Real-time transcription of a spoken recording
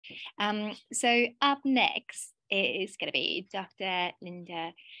So up next is going to be Dr.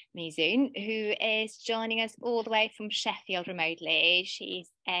 Linda Mizun, who is joining us all the way from Sheffield remotely. She's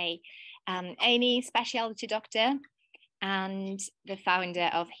a A&E specialty doctor and the founder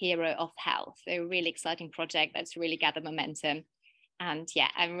of Hero of Health, a really exciting project that's really gathered momentum. And yeah,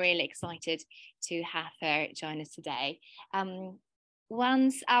 I'm really excited to have her join us today.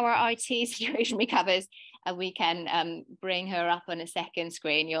 Once our IT situation recovers, we can bring her up on a second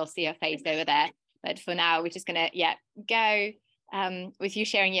screen. You'll see her face over there. But for now, we're just going to go with you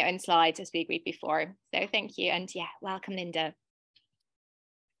sharing your own slides as we agreed before. So thank you. And yeah, welcome, Linda.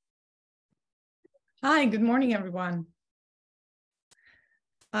 Hi, good morning, everyone.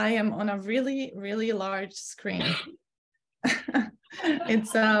 I am on a really, really large screen.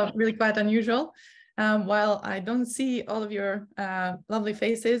 It's really quite unusual. While I don't see all of your lovely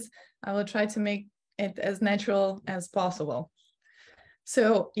faces, I will try to make it as natural as possible.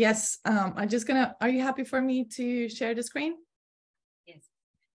 So yes, I'm just gonna, are you happy for me to share the screen? Yes.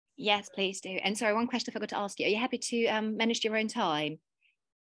 Yes, please do. And sorry, one question I forgot to ask you. Are you happy to manage your own time?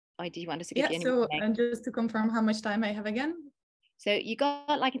 Or do you want us to give you any so and just to confirm how much time I have again? So you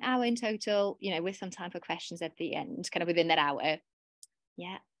got like an hour in total, you know, with some time for questions at the end, kind of within that hour.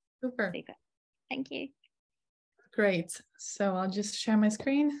 Yeah. Super. Thank you. Great. So I'll just share my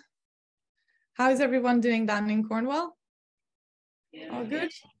screen. How is everyone doing down in Cornwall? Yeah. All good?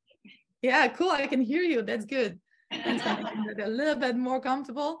 Yeah, cool. I can hear you. That's good. Thanks for making it a little bit more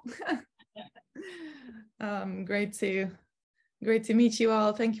comfortable. Great to meet you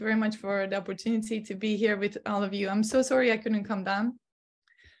all. Thank you very much for the opportunity to be here with all of you. I'm so sorry I couldn't come down.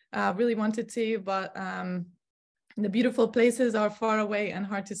 Really wanted to, but the beautiful places are far away and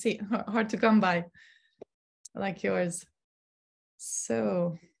hard to see, hard to come by, like yours.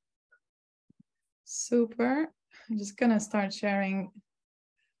 So, super. I'm just gonna start sharing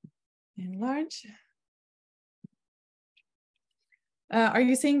in large. Are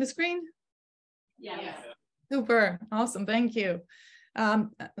you seeing the screen? Yes. Super, awesome, thank you.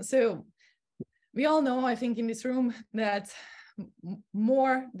 So we all know, I think in this room, that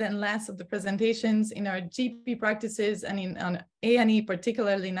more than less of the presentations in our GP practices and in on A&E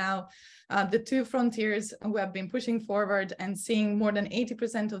particularly now, the two frontiers who have been pushing forward and seeing more than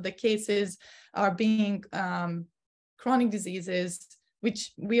 80% of the cases are being chronic diseases,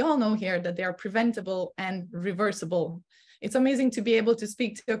 which we all know here that they are preventable and reversible. It's amazing to be able to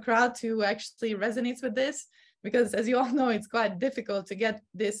speak to a crowd who actually resonates with this, because as you all know, it's quite difficult to get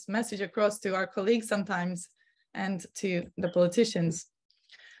this message across to our colleagues sometimes and to the politicians.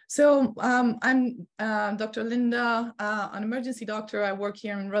 So I'm Dr. Linda, an emergency doctor. I work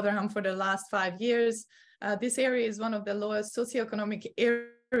here in Rotherham for the last 5 years. This area is one of the lowest socioeconomic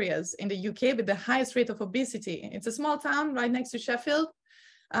areas in the UK with the highest rate of obesity. It's a small town right next to Sheffield.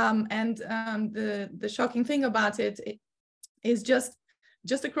 The shocking thing about it is just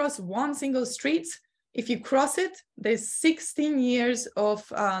across one single street. If you cross it, there's 16 years of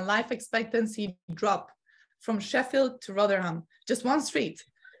life expectancy drop from Sheffield to Rotherham, just one street.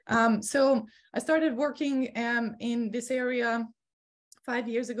 So I started working in this area 5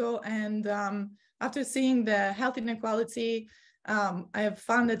 years ago, and after seeing the health inequality, I have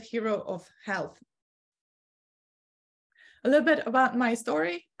founded Hero of Health. A little bit about my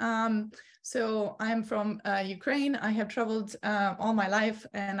story. So I'm from Ukraine. I have traveled all my life,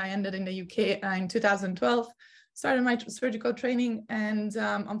 and I ended in the UK in 2012, started my surgical training, and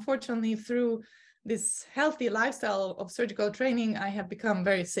unfortunately through this healthy lifestyle of surgical training, I have become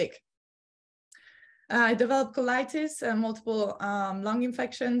very sick. I developed colitis and multiple lung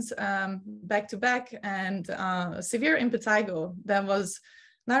infections back to back, and severe impetigo that was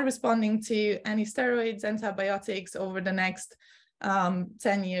not responding to any steroids, antibiotics over the next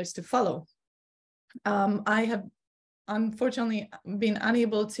 10 years to follow. I have unfortunately been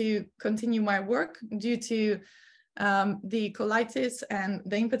unable to continue my work due to the colitis and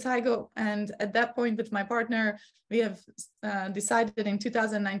the impetigo. And at that point with my partner, we have decided in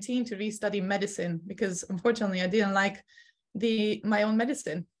 2019 to restudy medicine, because unfortunately I didn't like my own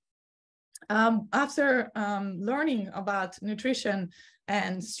medicine. After learning about nutrition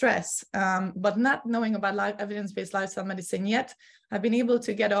and stress, but not knowing about evidence-based lifestyle medicine yet, I've been able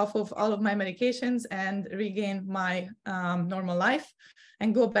to get off of all of my medications and regain my normal life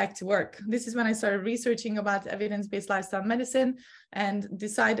and go back to work. This is when I started researching about evidence-based lifestyle medicine and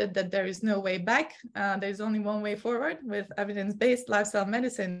decided that there is no way back. There's only one way forward with evidence-based lifestyle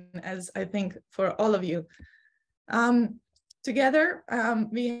medicine, as I think for all of you. Together,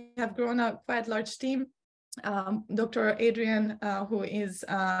 we have grown a quite large team. Dr. Adrian, who is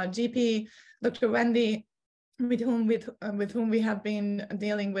GP, Dr. Wendy, with whom we have been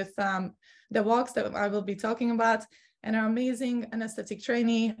dealing with the walks that I will be talking about, and our amazing anesthetic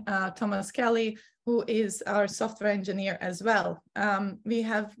trainee, Thomas Kelly, who is our software engineer as well. We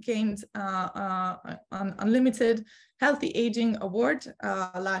have gained an unlimited Healthy Aging Award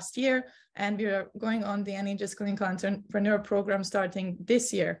last year, and we are going on the NHS Clinical Entrepreneur Program starting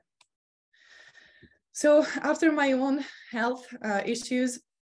this year. So after my own health issues,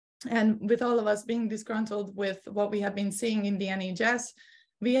 and with all of us being disgruntled with what we have been seeing in the NHS,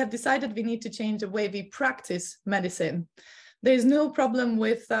 we have decided we need to change the way we practice medicine. There is no problem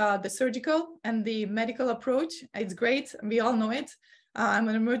with the surgical and the medical approach. It's great, we all know it. I'm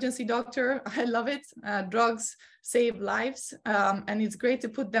an emergency doctor, I love it. Drugs save lives, and it's great to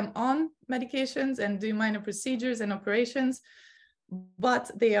put them on medications and do minor procedures and operations, but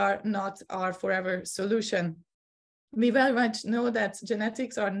they are not our forever solution. We very much know that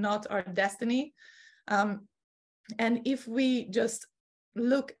genetics are not our destiny. And if we just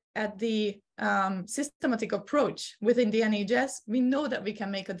look at the systematic approach within the NHS, we know that we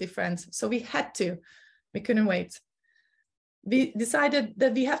can make a difference. So we couldn't wait. We decided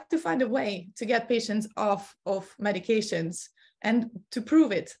that we have to find a way to get patients off of medications and to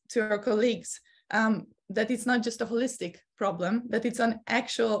prove it to our colleagues that it's not just a holistic problem, that it's an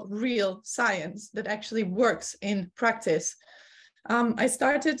actual real science that actually works in practice. I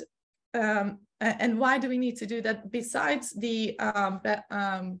started, and why do we need to do that? Besides the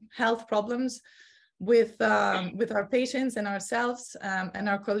health problems with our patients and ourselves and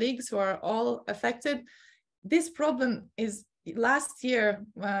our colleagues who are all affected, this problem is last year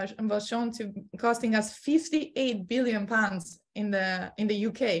was shown to costing us £58 billion in the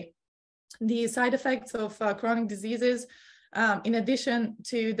UK. The side effects of chronic diseases, in addition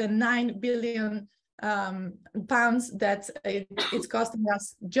to the £9 billion that it's costing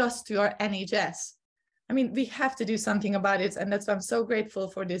us just to our NHS. I mean, we have to do something about it, and that's why I'm so grateful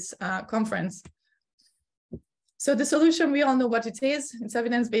for this conference. So the solution, we all know what it is. It's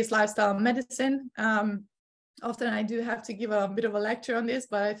evidence-based lifestyle medicine. Often I do have to give a bit of a lecture on this,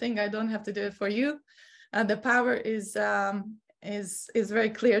 but I think I don't have to do it for you. The power is very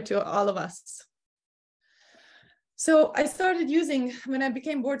clear to all of us. So I started using, when I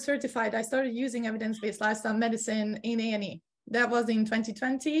became board certified, I started using evidence-based lifestyle medicine in A&E. That was in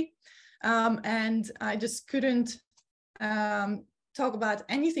 2020. And I just couldn't talk about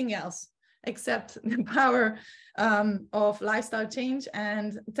anything else except the power of lifestyle change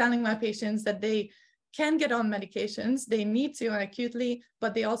and telling my patients that they can get on medications, they need to acutely,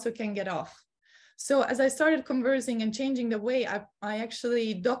 but they also can get off. So as I started conversing and changing the way I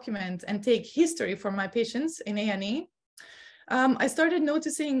actually document and take history for my patients in A&E, I started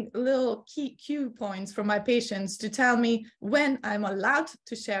noticing little key cue points from my patients to tell me when I'm allowed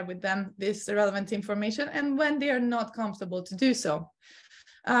to share with them this relevant information and when they are not comfortable to do so.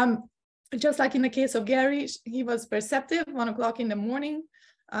 Just like in the case of Gary, he was perceptive, 1 o'clock in the morning.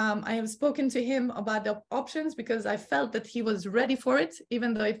 I have spoken to him about the options because I felt that he was ready for it,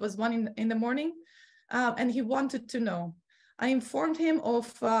 even though it was 1 in the morning, and he wanted to know. I informed him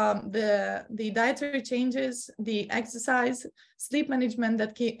of the dietary changes, the exercise, sleep management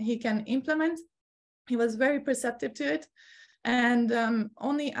that he can implement. He was very perceptive to it. And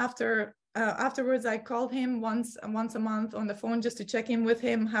only afterwards, I called him once a month on the phone just to check in with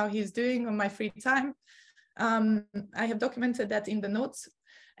him, how he's doing on my free time. I have documented that in the notes.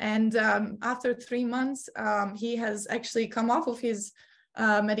 And after 3 months, he has actually come off of his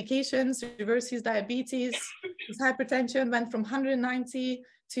medications, reversed his diabetes, his hypertension went from 190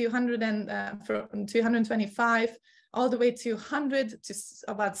 to 125, all the way to 100 to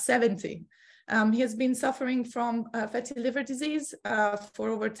about 70. He has been suffering from fatty liver disease for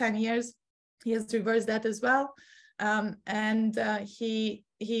over 10 years. He has reversed that as well. And he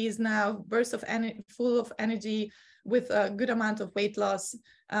is now full of energy, with a good amount of weight loss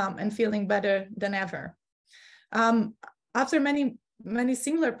and feeling better than ever. After many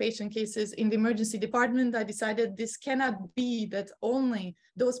similar patient cases in the emergency department, I decided this cannot be that only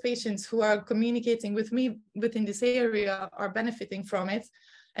those patients who are communicating with me within this area are benefiting from it.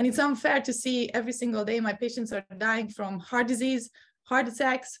 And it's unfair to see every single day my patients are dying from heart disease, heart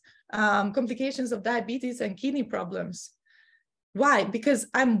attacks, complications of diabetes and kidney problems. Why? Because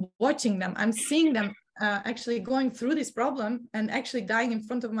I'm watching them, I'm seeing them actually going through this problem and actually dying in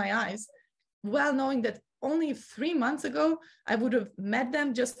front of my eyes, well knowing that only 3 months ago, I would have met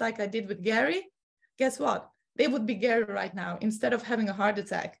them just like I did with Gary. Guess what? They would be Gary right now instead of having a heart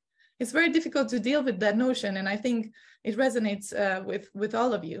attack. It's very difficult to deal with that notion, and I think it resonates with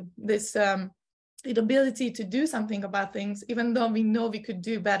all of you. This ability to do something about things, even though we know we could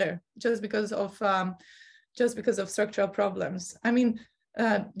do better, just because of just because of structural problems. I mean,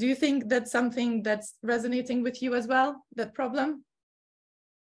 do you think that's something that's resonating with you as well, that problem?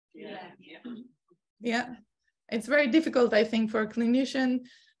 Yeah. It's very difficult, I think, for a clinician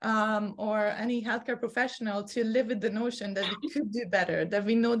or any healthcare professional to live with the notion that we could do better, that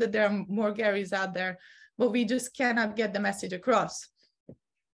we know that there are more Garys out there, but we just cannot get the message across.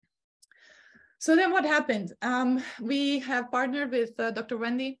 So then what happened? We have partnered with Dr.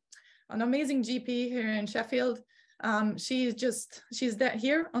 Wendy, an amazing GP here in Sheffield. She's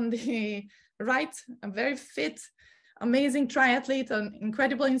here on the right, a very fit, amazing triathlete, an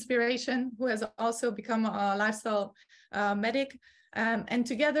incredible inspiration, who has also become a lifestyle medic. And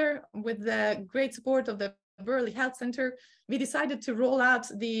together with the great support of the Burley Health Center, we decided to roll out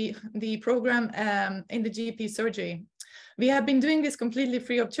the program in the GP surgery. We have been doing this completely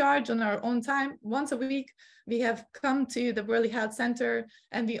free of charge on our own time. Once a week, we have come to the Burley Health Center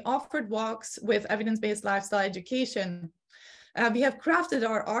and we offered walks with evidence-based lifestyle education. We have crafted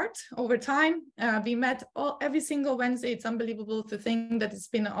our art over time. We met every single Wednesday. It's unbelievable to think that it's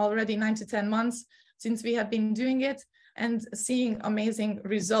been already 9 to 10 months since we have been doing it and seeing amazing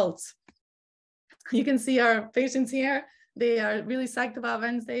results. You can see our patients here. They are really psyched about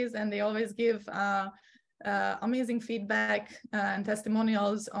Wednesdays, and they always give amazing feedback and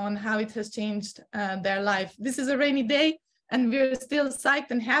testimonials on how it has changed their life. This is a rainy day, and we're still psyched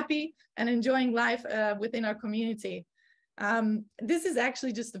and happy and enjoying life within our community. This is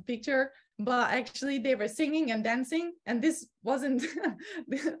actually just a picture, but actually they were singing and dancing, and this wasn't,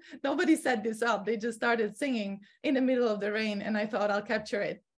 nobody set this up. They just started singing in the middle of the rain, and I thought I'll capture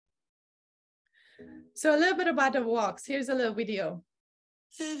it. So a little bit about the walks. Here's a little video.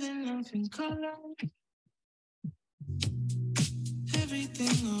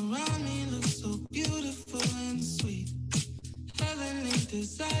 Everything around me looks so beautiful and sweet. Heavenly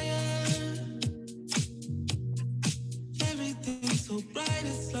desire. Everything's so bright,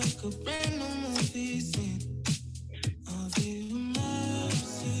 it's like a brand new movie scene. All the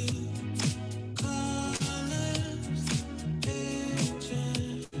immersive colors,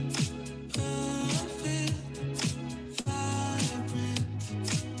 pictures, perfect, vibrant,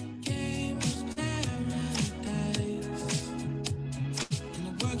 game of paradise. And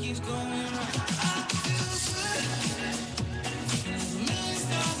the world keeps going on. I feel good. There's a million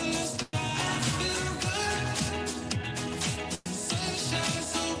stars in the sky. I feel good. The sun is shining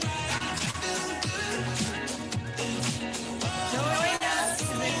so bright. I feel good. Join us to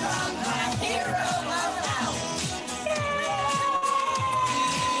become my hero of health.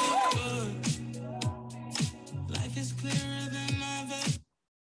 Life is clearer than ever.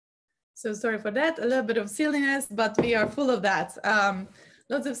 So sorry for that, a little bit of silliness, but we are full of that.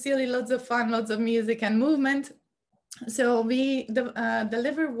 Lots of silly, lots of fun, lots of music and movement. So we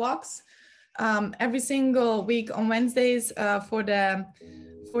deliver walks every single week on Wednesdays sorry,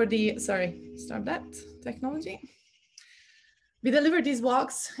 start that technology. We deliver these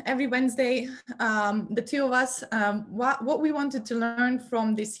walks every Wednesday. The two of us, what we wanted to learn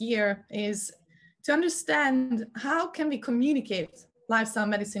from this year is to understand how can we communicate lifestyle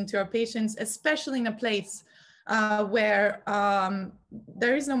medicine to our patients, especially in a place where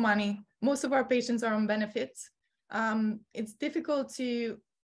there is no money. Most of our patients are on benefits. It's difficult to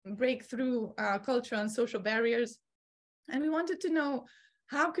break through cultural and social barriers. And we wanted to know,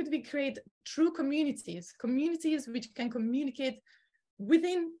 how could we create true communities which can communicate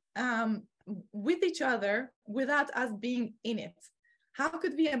within, with each other without us being in it? How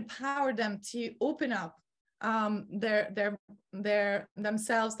could we empower them to open up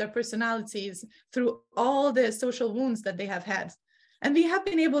themselves, their personalities, through all the social wounds that they have had? And we have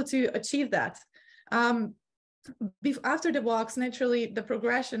been able to achieve that. After the walks, naturally, the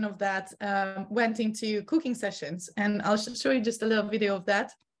progression of that went into cooking sessions. And I'll show you just a little video of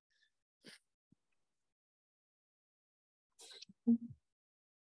that.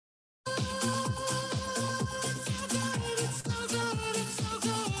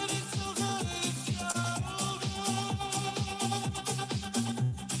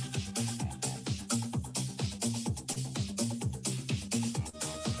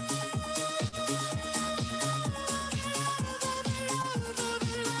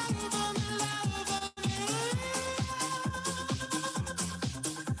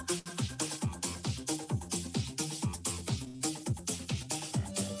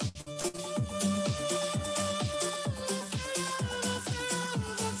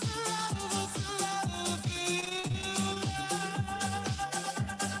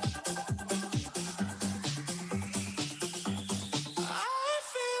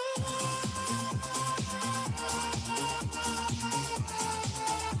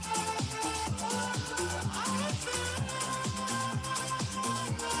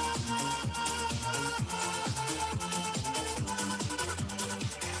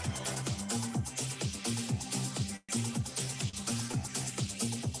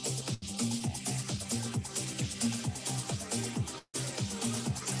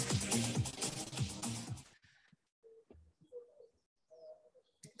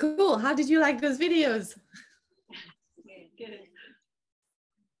 Cool. How did you like those videos? Good.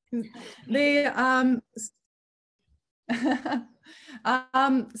 They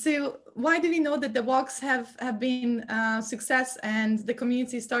so why do we know that the walks have been success and the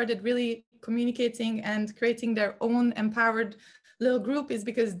community started really communicating and creating their own empowered little group is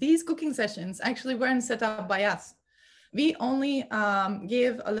because these cooking sessions actually weren't set up by us. We only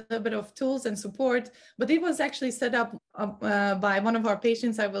gave a little bit of tools and support, but it was actually set up by one of our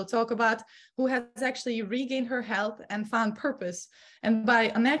patients I will talk about, who has actually regained her health and found purpose. And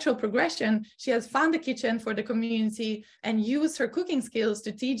by a natural progression, she has found a kitchen for the community and used her cooking skills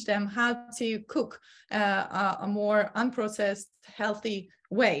to teach them how to cook a more unprocessed, healthy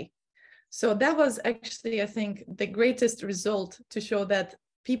way. So that was actually, I think, the greatest result to show that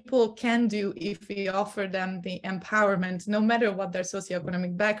people can do if we offer them the empowerment, no matter what their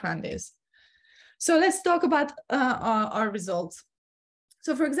socioeconomic background is. So let's talk about our results.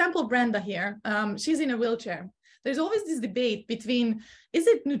 So for example, Brenda here, she's in a wheelchair. There's always this debate between, is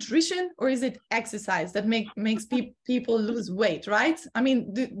it nutrition or is it exercise that makes people lose weight, right? I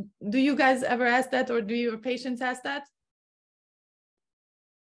mean, do you guys ever ask that, or do your patients ask that?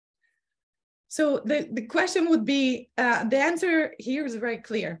 So the question would be, the answer here is very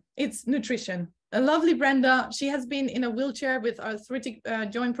clear. It's nutrition. A lovely Brenda, she has been in a wheelchair with arthritic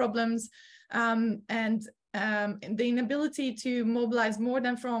joint problems and the inability to mobilize more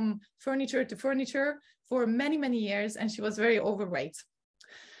than from furniture to furniture for many, many years, and she was very overweight.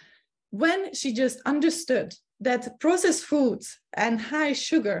 When she just understood that processed foods and high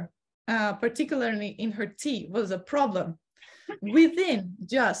sugar, particularly in her tea, was a problem, within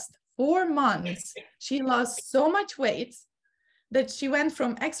just 4 months, she lost so much weight that she went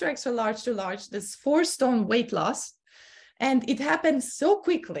from extra large to large, this 4-stone weight loss. And it happened so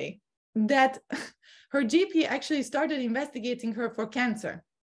quickly that her GP actually started investigating her for cancer.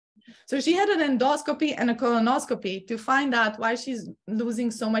 So she had an endoscopy and a colonoscopy to find out why she's losing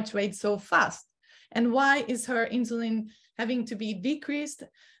so much weight so fast. And why is her insulin having to be decreased?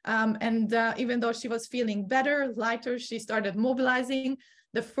 Even though she was feeling better, lighter, she started mobilizing.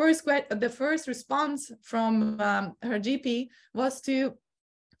 The first response from her GP was to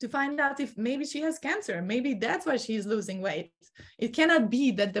find out if maybe she has cancer. Maybe that's why she's losing weight. It cannot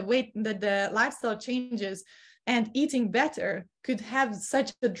be that the lifestyle changes and eating better could have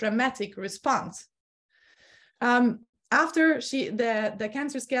such a dramatic response. After the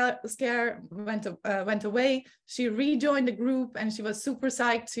cancer scare went away, she rejoined the group, and she was super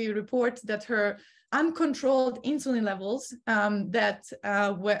psyched to report that her uncontrolled insulin levels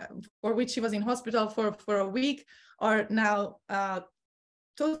for which she was in hospital for a week are now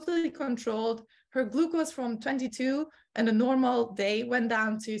totally controlled. Her glucose from 22 and a normal day went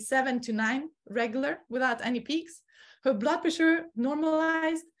down to 7 to 9 regular without any peaks. Her blood pressure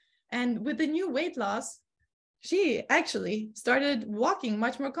normalized, and with the new weight loss, she actually started walking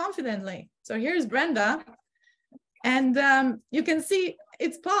much more confidently. So here's Brenda, and you can see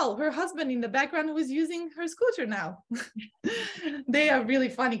it's Paul, her husband, in the background, who is using her scooter now. They are a really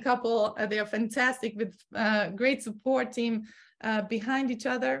funny couple. They are fantastic, with great support team behind each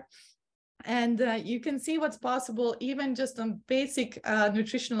other. And you can see what's possible even just on basic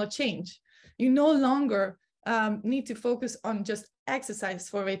nutritional change. You no longer need to focus on just exercise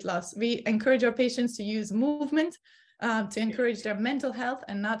for weight loss. We encourage our patients to use movement to encourage their mental health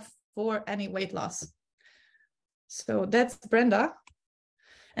and not for any weight loss. So that's Brenda.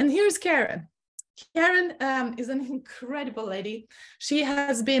 And here's Karen. Karen is an incredible lady. She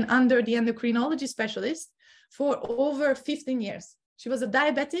has been under the endocrinology specialist for over 15 years. She was a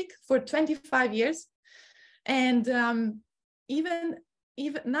diabetic for 25 years. And even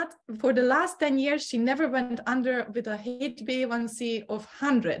not for the last 10 years, she never went under with a HbA1c of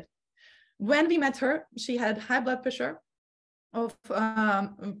 100. When we met her, she had high blood pressure, of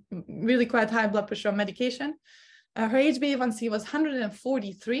really quite high blood pressure medication. Her HbA1c was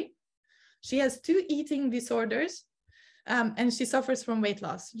 143. She has 2 eating disorders, and she suffers from weight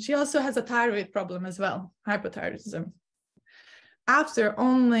loss. She also has a thyroid problem as well, hypothyroidism. After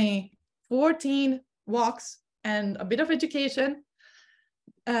only 14 walks and a bit of education,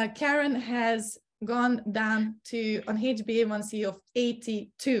 Karen has gone down to an HbA1c of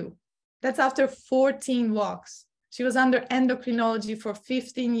 82. That's after 14 walks. She was under endocrinology for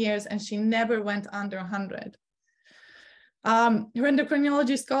 15 years, and she never went under 100. Her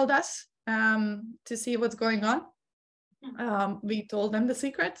endocrinologist called us to see what's going on. We told them the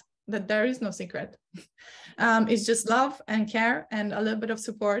secret, that there is no secret. It's just love and care and a little bit of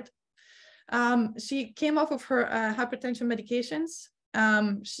support. She came off of her hypertension medications.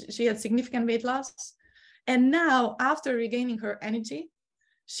 She had significant weight loss. And now, after regaining her energy,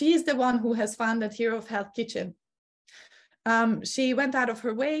 She is the one who has founded Hero of Health Kitchen. She went out of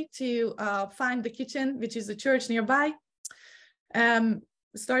her way to find the kitchen, which is a church nearby,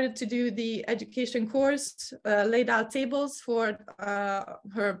 started to do the education course, laid out tables for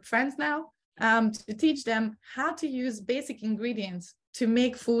her friends now, to teach them how to use basic ingredients to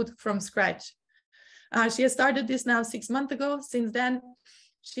make food from scratch. She has started this now 6 months ago. Since then,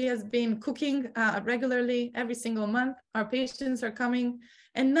 she has been cooking regularly every single month. Our patients are coming,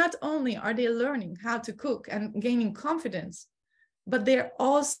 and not only are they learning how to cook and gaining confidence, but they're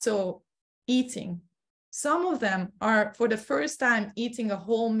also eating. Some of them are for the first time eating a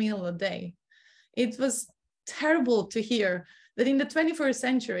whole meal a day. It was terrible to hear that in the 21st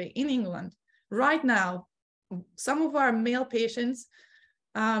century in England, right now, some of our male patients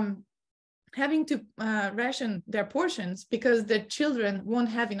having to ration their portions because their children won't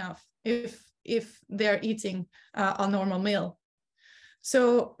have enough if they're eating a normal meal.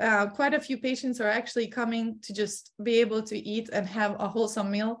 So quite a few patients are actually coming to just be able to eat and have a wholesome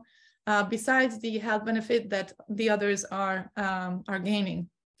meal, besides the health benefit that the others are gaining.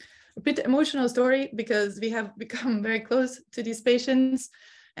 A bit emotional story, because we have become very close to these patients,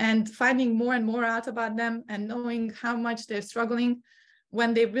 and finding more and more out about them and knowing how much they're struggling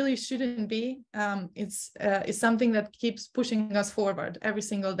when they really shouldn't be, is something that keeps pushing us forward every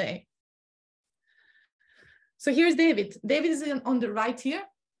single day. So here's David. David is on the right here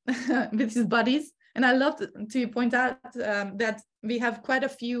with his buddies. And I love to point out that we have quite a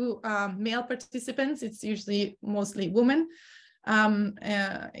few male participants. It's usually mostly women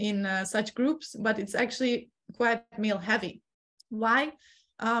in such groups, but it's actually quite male heavy. Why?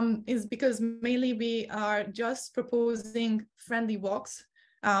 Is because mainly we are just proposing friendly walks,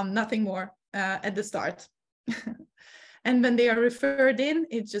 nothing more at the start. And when they are referred in,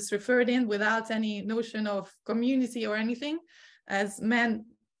 it's just referred in without any notion of community or anything. As men,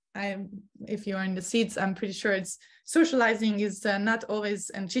 if you're in the seats, I'm pretty sure it's socializing is not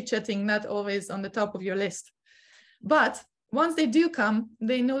always, and chit-chatting not always on the top of your list. But once they do come,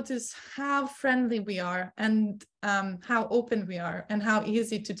 they notice how friendly we are, and how open we are, and how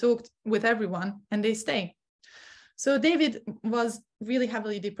easy to talk with everyone, and they stay. So David was really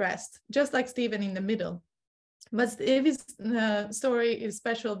heavily depressed, just like Stephen in the middle. But David's story is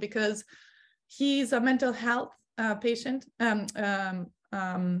special because he's a mental health patient,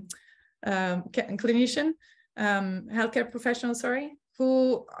 clinician, healthcare professional, sorry,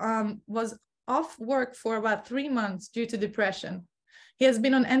 who was off work for about 3 months due to depression. He has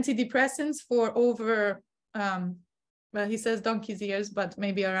been on antidepressants for over, well, he says donkey's years, but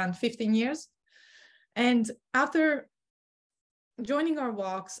maybe around 15 years. And after joining our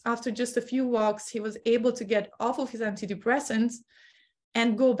walks, after just a few walks, he was able to get off of his antidepressants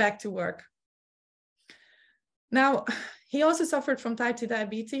and go back to work. Now, he also suffered from type 2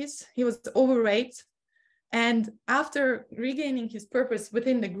 diabetes. He was overweight. And after regaining his purpose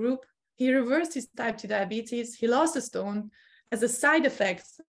within the group, he reversed his type 2 diabetes. He lost a stone as a side effect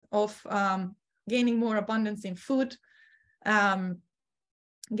of gaining more abundance in food,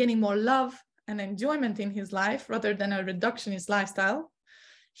 gaining more love and enjoyment in his life rather than a reductionist lifestyle.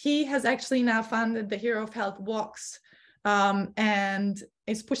 He has actually now founded the Hero of Health Walks, and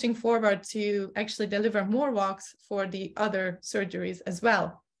is pushing forward to actually deliver more walks for the other surgeries as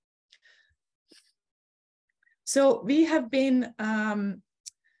well. So we have been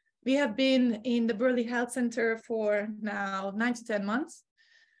in the Burley Health Center for now 9 to 10 months.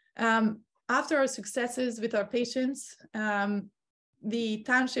 After our successes with our patients, the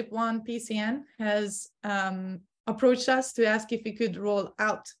Township 1 PCN has approached us to ask if we could roll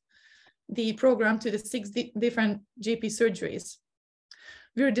out the program to the 6 different GP surgeries.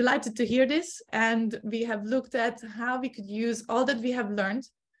 We were delighted to hear this, and we have looked at how we could use all that we have learned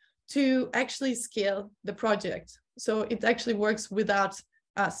to actually scale the project. So it actually works without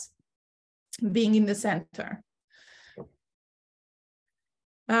us being in the center.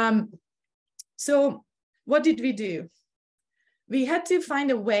 So what did we do? We had to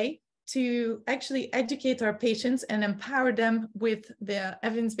find a way to actually educate our patients and empower them with the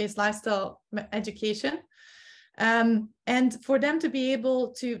evidence-based lifestyle education, and for them to be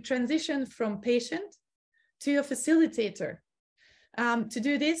able to transition from patient to a facilitator. To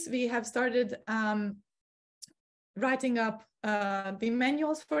do this, we have started writing up the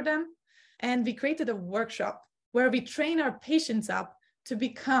manuals for them, and we created a workshop where we train our patients up to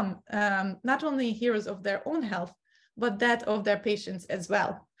become not only heroes of their own health, but that of their patients as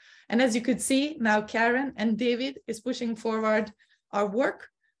well. And as you could see, now Karen and David is pushing forward our work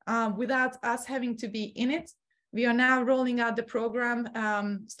without us having to be in it. We are now rolling out the program,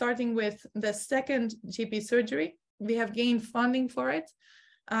 starting with the 2nd GP surgery. We have gained funding for it.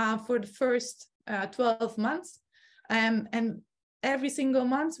 for the first 12 months. And every single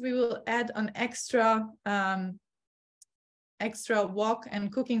month, we will add an extra walk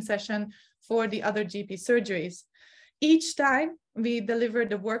and cooking session for the other GP surgeries. Each time we deliver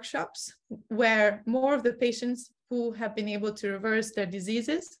the workshops where more of the patients who have been able to reverse their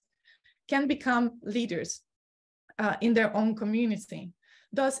diseases can become leaders in their own community.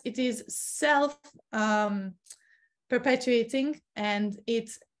 Thus, it is self-perpetuating, and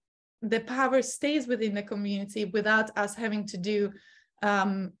the power stays within the community without us having to do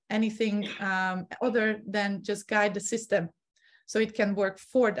anything other than just guide the system, so it can work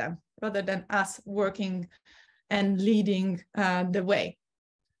for them rather than us working and leading the way.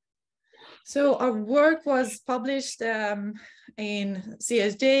 So our work was published in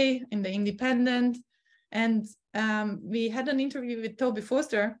CSJ, in the Independent, and we had an interview with Toby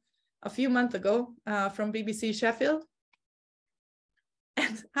Foster a few months ago from BBC Sheffield.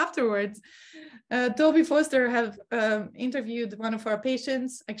 And afterwards, Toby Foster have interviewed one of our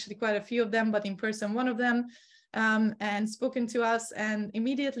patients, actually quite a few of them, but in person one of them, and spoken to us, and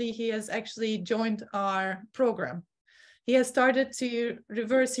immediately he has actually joined our program. He has started to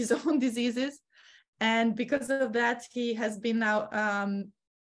reverse his own diseases, and because of that, he has been now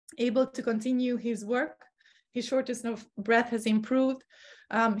able to continue his work. His shortness of breath has improved.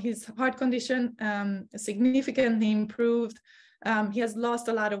 His heart condition significantly improved. He has lost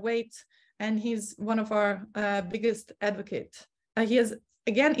a lot of weight, and he's one of our biggest advocates. He has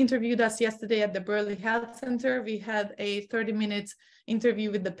again interviewed us yesterday at the Burley Health Center. We had a 30-minute interview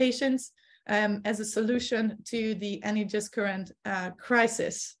with the patients as a solution to the NHS current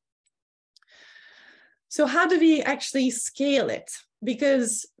crisis. So how do we actually scale it?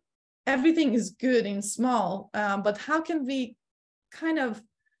 Because everything is good in small, but how can we kind of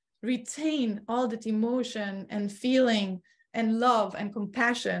retain all that emotion and feeling and love and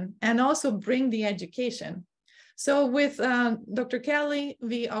compassion, and also bring the education? So with Dr. Kelly,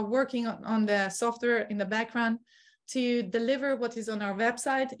 we are working on the software in the background to deliver what is on our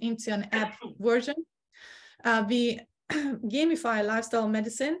website into an app version. We gamify lifestyle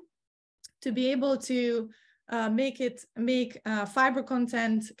medicine to be able to make fiber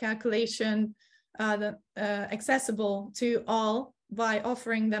content calculation accessible to all by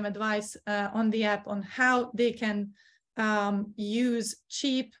offering them advice on the app on how they can use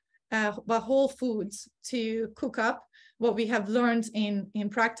cheap but whole foods to cook up what we have learned in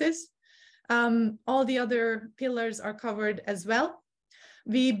practice. All the other pillars are covered as well.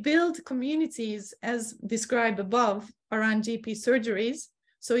 We build communities as described above around GP surgeries.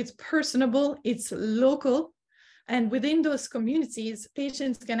 So it's personable, it's local. And within those communities,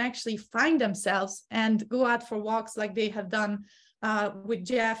 patients can actually find themselves and go out for walks like they have done with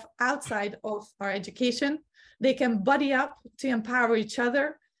Jeff outside of our education. They can buddy up to empower each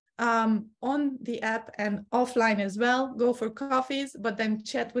other on the app and offline as well, go for coffees, but then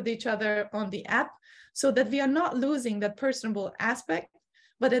chat with each other on the app, so that we are not losing that personable aspect,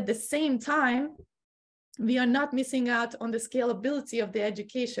 but at the same time, we are not missing out on the scalability of the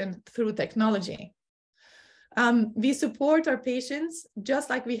education through technology. We support our patients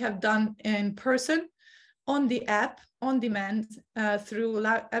just like we have done in person on the app, on demand, through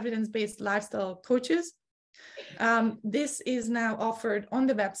evidence-based lifestyle coaches. This is now offered on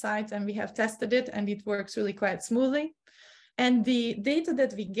the website, and we have tested it, and it works really quite smoothly. And the data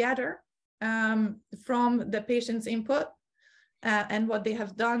that we gather from the patient's input and what they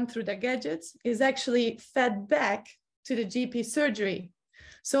have done through their gadgets is actually fed back to the GP surgery.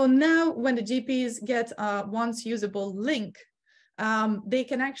 So now when the GPs get a once usable link, they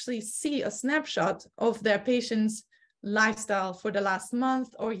can actually see a snapshot of their patient's lifestyle for the last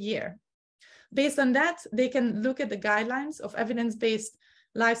month or year. Based on that, they can look at the guidelines of evidence-based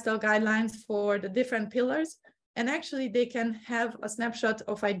lifestyle guidelines for the different pillars, and actually they can have a snapshot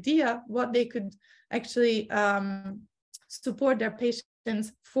of idea what they could actually support their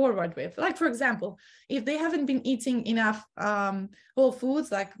patients forward with. Like, for example, if they haven't been eating enough whole foods,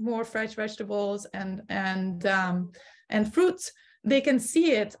 like more fresh vegetables and fruits, they can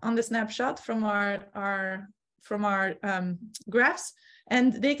see it on the snapshot from our graphs,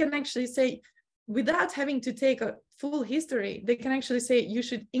 and they can actually say, without having to take a full history, they can actually say you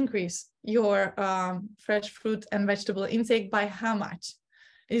should increase your fresh fruit and vegetable intake by how much.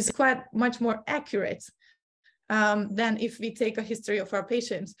 It is quite much more accurate than if we take a history of our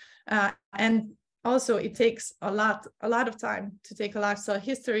patients. And also it takes a lot of time to take a lifestyle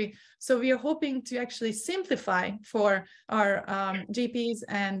history. So we are hoping to actually simplify for our GPs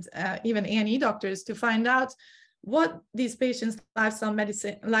and even A&E doctors to find out what these patients'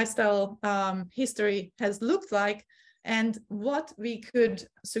 lifestyle history has looked like, and what we could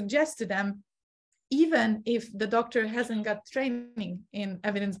suggest to them, even if the doctor hasn't got training in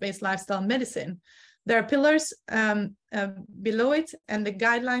evidence-based lifestyle medicine. There are pillars below it and the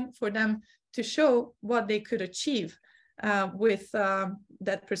guideline for them to show what they could achieve with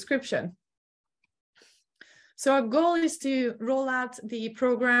that prescription. So our goal is to roll out the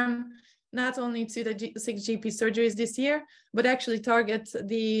program not only to the 6 GP surgeries this year, but actually target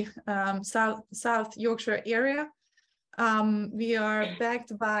the South Yorkshire area. We are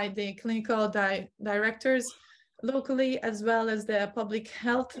backed by the clinical directors locally, as well as the public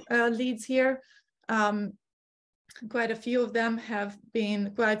health leads here. Quite a few of them have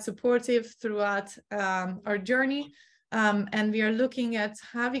been quite supportive throughout our journey. And we are looking at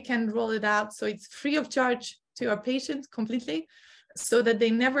how we can roll it out so it's free of charge to our patients completely, so that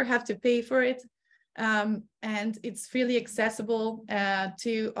they never have to pay for it. And it's really accessible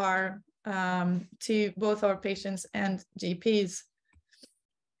to both our patients and GPs.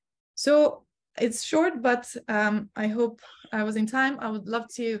 So it's short, but I hope I was in time. I would love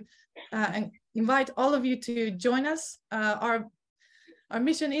to invite all of you to join us. Our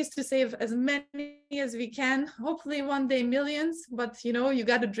mission is to save as many as we can, hopefully one day millions, but you know, you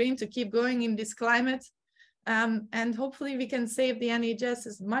got a dream to keep going in this climate. And hopefully we can save the NHS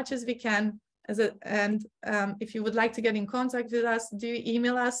as much as we can. If you would like to get in contact with us, do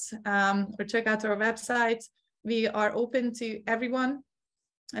email us or check out our website. We are open to everyone.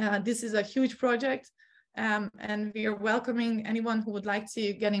 This is a huge project, and we are welcoming anyone who would like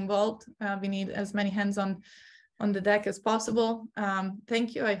to get involved. We need as many hands on the deck as possible.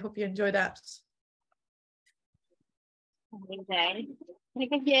 Thank you. I hope you enjoyed that. Amazing. Can I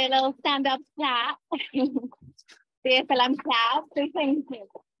give you a little stand-up chat? BSLM chat, so thank you.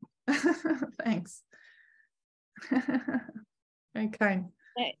 Thanks. Very kind.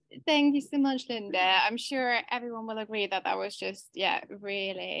 Thank you so much, Linda. I'm sure everyone will agree that that was just, yeah,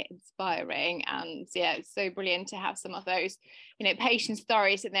 really inspiring, and yeah, it's so brilliant to have some of those, you know, patient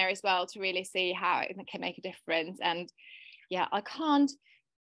stories in there as well to really see how it can make a difference. And yeah, I can't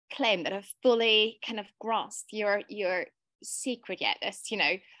claim that I've fully kind of grasped your secret yet. As you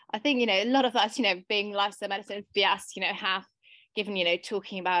know, I think, you know, a lot of us, you know, being lifestyle medicine enthusiasts, you know, have given, you know,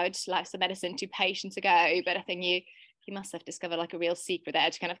 talking about lifestyle medicine to patients ago, but I think you must have discovered like a real secret there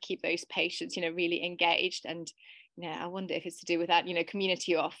to kind of keep those patients, you know, really engaged. And you know, I wonder if it's to do with that, you know,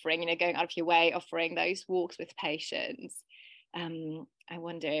 community offering, you know, going out of your way, offering those walks with patients. I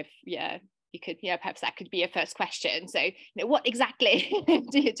wonder if, yeah, you could, yeah, perhaps that could be a first question. So, you know, what exactly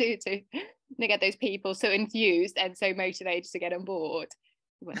do you do to get those people so enthused and so motivated to get on board?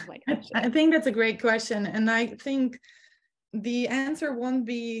 I think that's a great question. And I think the answer won't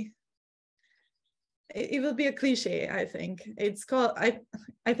be, it will be a cliche. I think it's called, I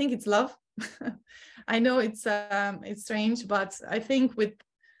think it's love. I know it's strange, but I think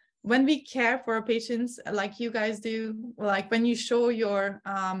when we care for our patients like you guys do, like when you show your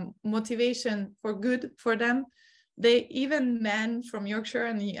motivation for good for them, they, even men from Yorkshire,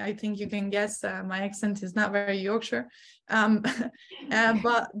 and I think you can guess my accent is not very Yorkshire,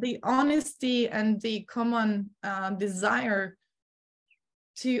 but the honesty and the common desire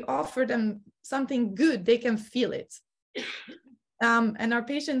to offer them something good, they can feel it. And our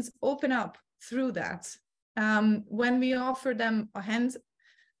patients open up through that. When we offer them a hand,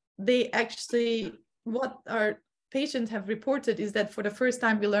 they actually, what our patients have reported is that for the first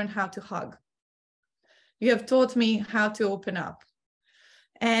time we learned how to hug. You have taught me how to open up.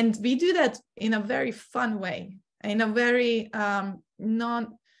 And we do that in a very fun way, in a very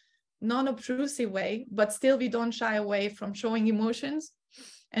non-obtrusive way, but still we don't shy away from showing emotions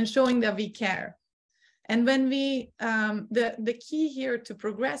and showing that we care. And when we, the key here to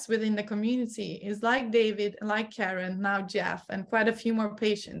progress within the community is like David, like Karen, now Jeff, and quite a few more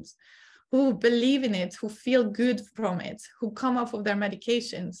patients who believe in it, who feel good from it, who come off of their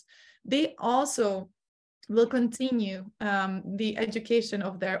medications. They also will continue the education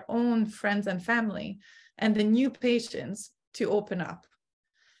of their own friends and family and the new patients to open up.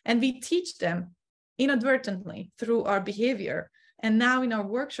 And we teach them inadvertently through our behavior. And now in our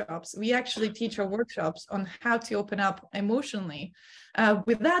workshops, we actually teach our workshops on how to open up emotionally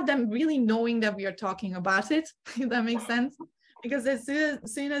without them really knowing that we are talking about it, if that makes sense. Because as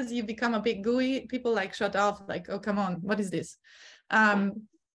soon as you become a bit gooey, people like shut off, like, oh, come on, what is this?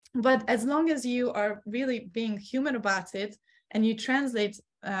 But as long as you are really being human about it and you translate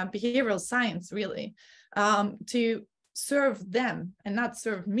behavioral science really to serve them and not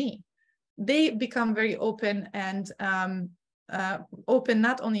serve me, they become very open and open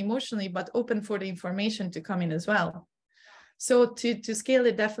not only emotionally, but open for the information to come in as well. So to scale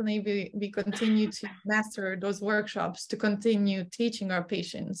it, definitely we continue to master those workshops, to continue teaching our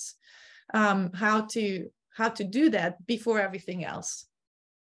patients how to do that before everything else.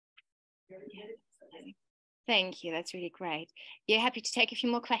 Thank you. That's really great. You're happy to take a few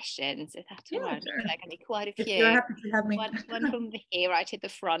more questions? Is that all right? Sure. There are going to be quite a few. You're happy to have me. One from here, right at the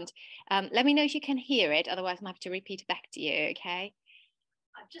front. Let me know if you can hear it. Otherwise, I'm going to have to repeat it back to you. Okay.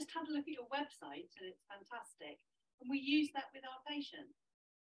 I've just had a look at your website and it's fantastic. And we use that with our patients.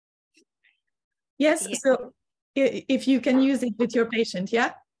 Yes. Yeah. So if you can use it with your patient,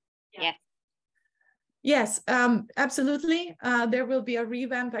 yeah? Yes. Yes, absolutely. There will be a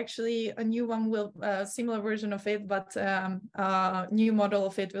revamp, actually, a new one will, similar version of it, but a new model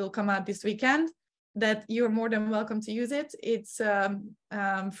of it will come out this weekend that you're more than welcome to use it. It's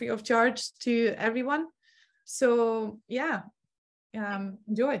free of charge to everyone. So yeah,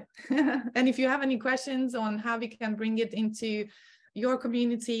 enjoy. And if you have any questions on how we can bring it into your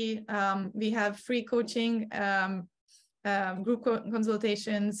community, we have free coaching, group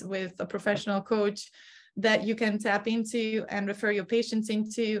consultations with a professional coach that you can tap into and refer your patients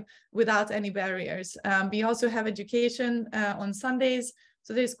into without any barriers. We also have education on Sundays.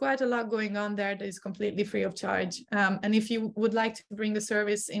 So there's quite a lot going on there that is completely free of charge. And if you would like to bring the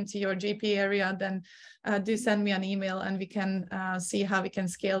service into your GP area, then do send me an email and we can see how we can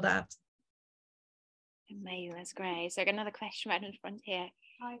scale that. Amazing, that's great. So I got another question right in front here.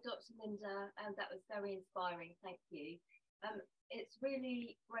 Hi, Dr. Linda, and that was very inspiring. Thank you. It's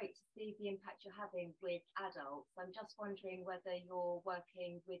really great to see the impact you're having with adults. I'm just wondering whether you're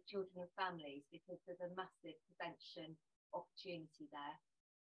working with children and families, because there's a massive prevention opportunity there.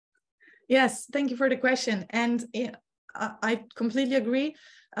 Yes, thank you for the question. And I completely agree.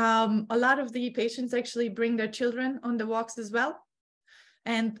 A lot of the patients actually bring their children on the walks as well.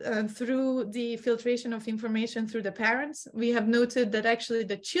 And through the filtration of information through the parents, we have noted that actually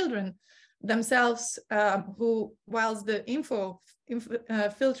the children themselves, who, whilst the info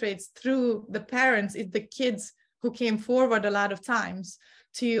filtrates through the parents, it's the kids who came forward a lot of times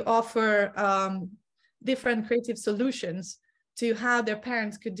to offer different creative solutions to how their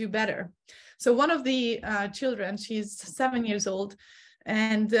parents could do better. So one of the children, she's 7 years old,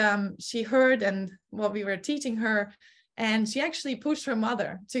 and she heard and what we were teaching her, and she actually pushed her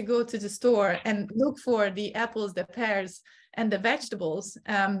mother to go to the store and look for the apples, the pears, and the vegetables.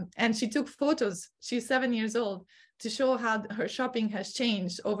 And she took photos, she's 7 years old, to show how her shopping has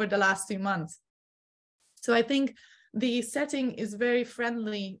changed over the last 2 months. So I think the setting is very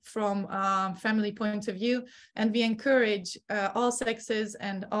friendly from a family point of view, and we encourage all sexes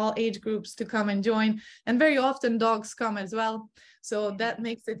and all age groups to come and join. And very often dogs come as well. So that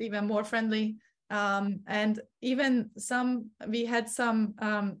makes it even more friendly. And even we had some,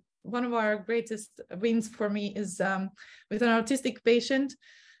 one of our greatest wins for me is with an autistic patient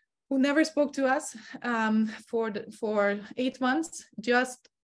who never spoke to us for 8 months. Just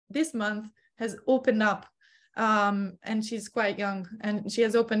this month has opened up, and she's quite young, and she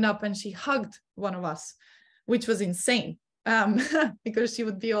has opened up and she hugged one of us, which was insane, because she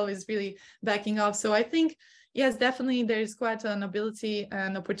would be always really backing off. So I think, yes, definitely there is quite an ability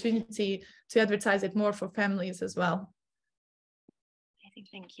and opportunity to advertise it more for families as well.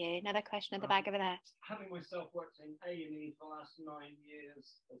 Thank you. Another question at the back over there. Having myself worked in A&E for the last 9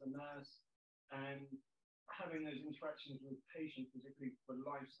 years as a nurse, and having those interactions with patients, particularly for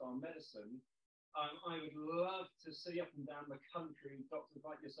lifestyle medicine, I would love to see up and down the country doctors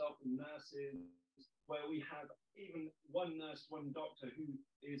like yourself and nurses, where we have even one nurse, one doctor who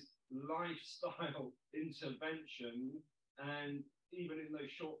is lifestyle intervention, and even in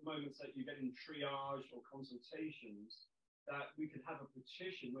those short moments that you get in triage or consultations, that we could have a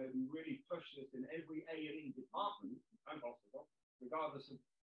petition where we really push this in every A&E department and hospital, regardless of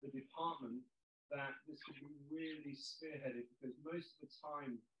the department, that this could be really spearheaded, because most of the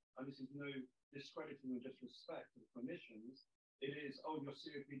time, and this is no discrediting or disrespect to the clinicians, it is, oh, your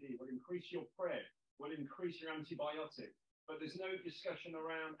COPD will increase your PrEP, will increase your antibiotic, but there's no discussion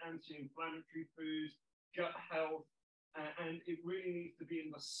around anti-inflammatory foods, gut health, and it really needs to be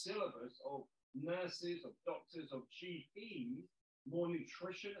in the syllabus of nurses, of doctors, of GPs, more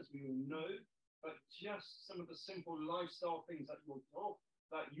nutrition, as we all know, but just some of the simple lifestyle things that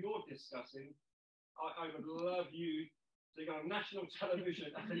you're discussing. I would love you to go on national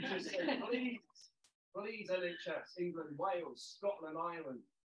television and just say, please NHS, England, Wales, Scotland, Ireland,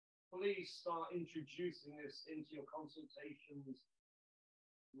 please start introducing this into your consultations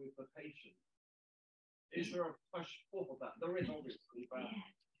with the patient. Is there a push for that? There is, obviously, but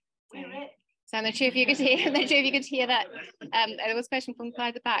we're it. So I'm not sure if you could hear, I'm not sure if you could hear that. There was a question from Clive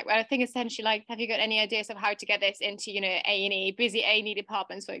at the back, but I think essentially, like, have you got any ideas of how to get this into, you know, A&E, busy A&E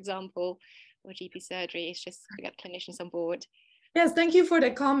departments, for example, or GP surgery? It's just to get clinicians on board. Yes, thank you for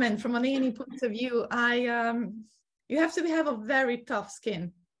the comment. From an A&E point of view, you have to have a very tough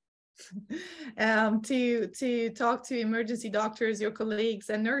skin to talk to emergency doctors, your colleagues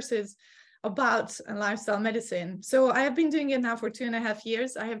and nurses about lifestyle medicine. So I have been doing it now for 2.5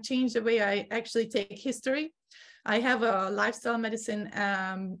 years. I have changed the way I actually take history. I have a lifestyle medicine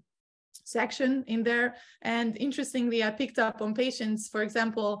section in there. And interestingly, I picked up on patients, for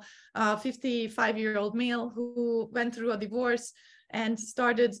example, a 55-year-old male who went through a divorce and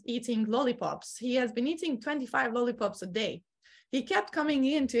started eating lollipops. He has been eating 25 lollipops a day. He kept coming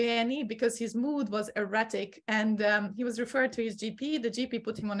into A&E because his mood was erratic, and he was referred to his GP. The GP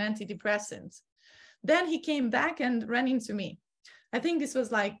put him on antidepressants. Then he came back and ran into me. I think this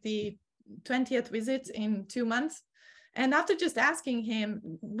was like the 20th visit in 2 months. And after just asking him,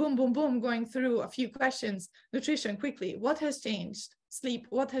 boom, boom, boom, going through a few questions, nutrition quickly, what has changed? Sleep,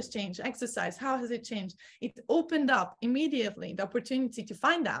 what has changed? Exercise, how has it changed? It opened up immediately the opportunity to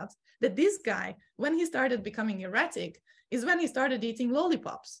find out that this guy, when he started becoming erratic, is when he started eating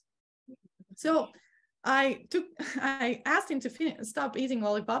lollipops. So I asked him to stop eating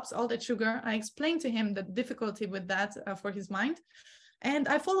lollipops, all that sugar. I explained to him the difficulty with that for his mind. And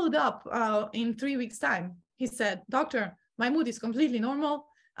I followed up in 3 weeks' time. He said, "Doctor, my mood is completely normal.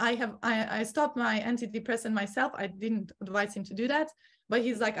 I stopped my antidepressant myself. I didn't advise him to do that, but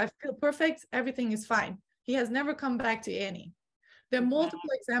he's like, I feel perfect. Everything is fine." He has never come back to A&E. There are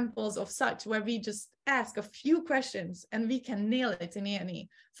multiple examples of such where we just ask a few questions and we can nail it in A&E,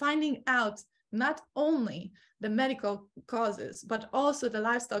 finding out not only the medical causes, but also the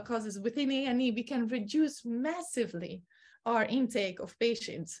lifestyle causes within A&E. We can reduce massively our intake of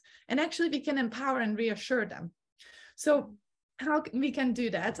patients, and actually we can empower and reassure them. So how we can do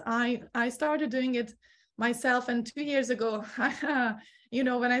that? I started doing it myself, and 2 years ago, you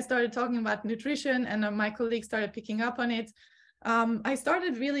know, when I started talking about nutrition and my colleagues started picking up on it, I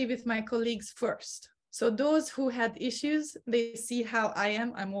started really with my colleagues first. So those who had issues, they see how I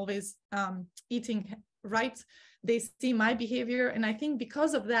am. I'm always eating right. They see my behavior. And I think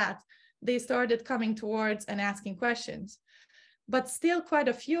because of that, they started coming towards and asking questions. But still quite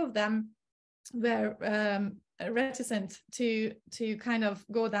a few of them were reticent to kind of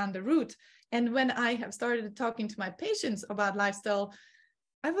go down the route. And when I have started talking to my patients about lifestyle,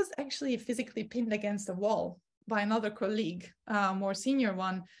 I was actually physically pinned against a wall by another colleague, more senior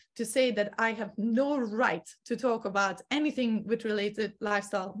one, to say that I have no right to talk about anything with related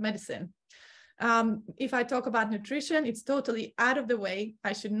lifestyle medicine. If I talk about nutrition, it's totally out of the way.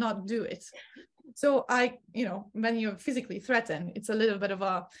 I should not do it. So you know, when you're physically threatened, it's a little bit of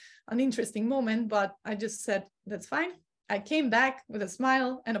an interesting moment, but I just said, that's fine. I came back with a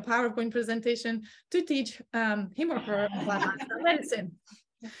smile and a PowerPoint presentation to teach him or her about lifestyle medicine.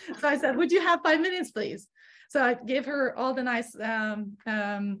 So I said, would you have 5 minutes, please? So I gave her all the nice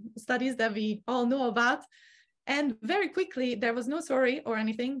studies that we all know about. And very quickly, there was no sorry or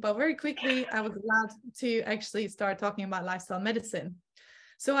anything, but very quickly, I was allowed to actually start talking about lifestyle medicine.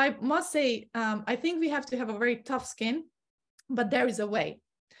 So I must say, I think we have to have a very tough skin, but there is a way.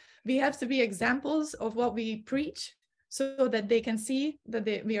 We have to be examples of what we preach so that they can see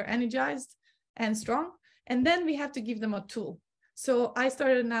that we are energized and strong. And then we have to give them a tool. So I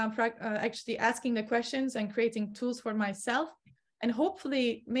started now actually asking the questions and creating tools for myself. And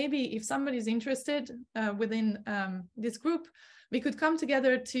hopefully, maybe if somebody's interested within this group, we could come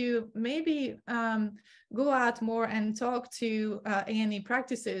together to maybe go out more and talk to A&E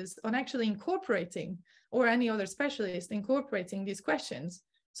practices on actually incorporating, or any other specialist incorporating these questions,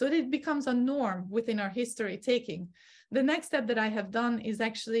 so that it becomes a norm within our history taking. The next step that I have done is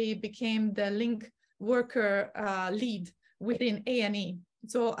actually became the link worker lead within A&E.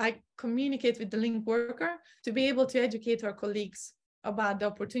 So I communicate with the link worker to be able to educate our colleagues about the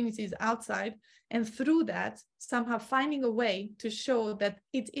opportunities outside, and through that, somehow finding a way to show that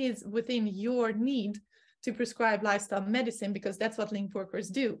it is within your need to prescribe lifestyle medicine, because that's what link workers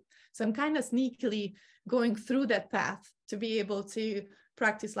do. So I'm kind of sneakily going through that path to be able to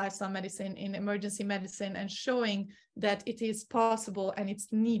practice lifestyle medicine in emergency medicine and showing that it is possible and it's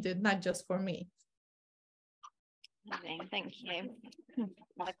needed, not just for me. Amazing, thank you.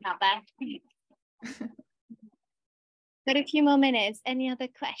 Like that there. Got a few more minutes. Any other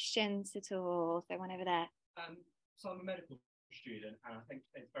questions at all? So one over there. So I'm a medical student, and I think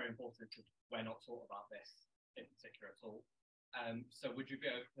it's very important that we're not taught about this in particular at all. So would you be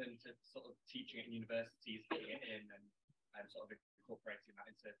open to sort of teaching at universities, putting it in, and and sort of incorporating that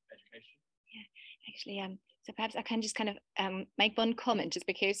into education. Yeah, actually, so perhaps I can just kind of make one comment, just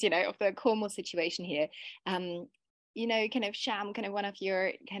because, you know, of the Cornwall situation here. You know, kind of Sham, kind of one of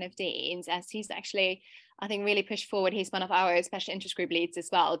your kind of deans, as he's actually, I think, really pushed forward. He's one of our special interest group leads as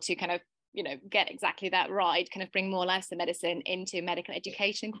well, to kind of, you know, get exactly that right, kind of bring more lifestyle medicine into medical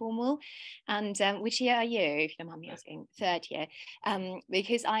education in Cornwall. And which year are you, if you don't mind me asking? Third year.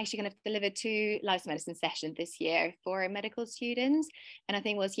 Because I actually kind of delivered 2 lifestyle medicine sessions this year for medical students, and I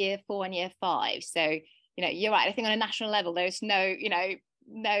think it was year 4 and year 5. So, you know, you're right. I think on a national level, there's no, you know,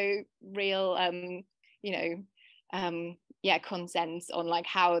 no real, you know, consensus on like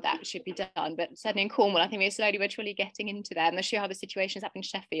how that should be done. But certainly in Cornwall, I think we're slowly but surely getting into that. I'm not sure how the situation is happening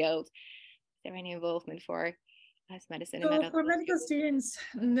in Sheffield. Is there any involvement for medicine? So for medical students,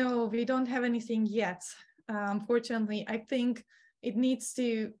 no, we don't have anything yet. Unfortunately, I think it needs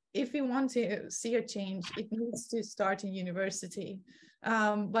to, if we want to see a change, it needs to start in university.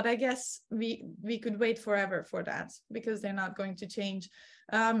 But I guess we could wait forever for that, because they're not going to change.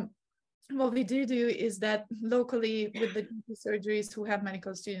 What we do is that locally with the GP surgeries who have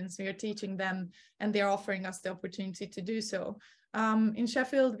medical students, we are teaching them, and they're offering us the opportunity to do so. In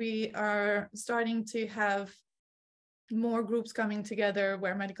Sheffield, we are starting to have more groups coming together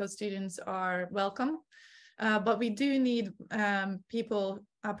where medical students are welcome. But we do need people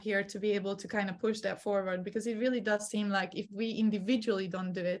up here to be able to kind of push that forward, because it really does seem like if we individually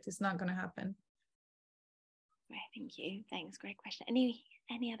don't do it, it's not going to happen. Right, thank you. Thanks, great question.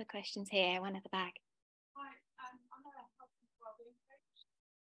 Any other questions here? One at the back. Hi, I'm a health and wellbeing coach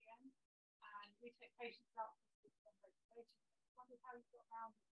again, and we take patients out for registration. I wondered how you got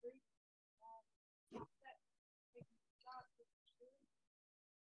around the group.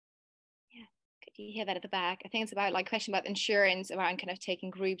 Yeah, could you hear that at the back? I think it's about like question about insurance around kind of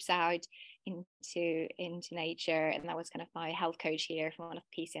taking groups out into nature, and that was kind of my health coach here from one of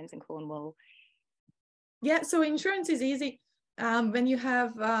the PCNs in Cornwall. Yeah, so insurance is easy. When you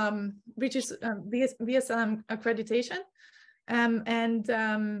have BSLM accreditation, and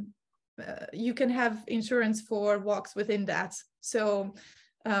you can have insurance for walks within that. So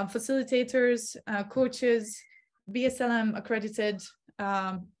facilitators, coaches, BSLM accredited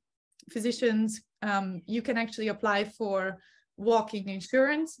physicians, you can actually apply for walking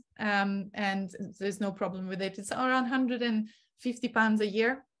insurance, and there's no problem with it. It's around £150 a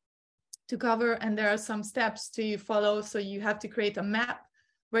year to cover, and there are some steps to follow. So you have to create a map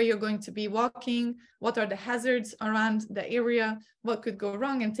where you're going to be walking, what are the hazards around the area, what could go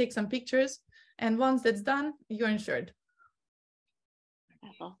wrong, and take some pictures. And once that's done, you're insured.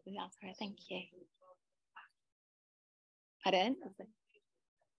 Thank you. Pardon?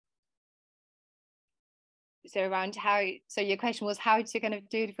 So around how, so your question was how to kind of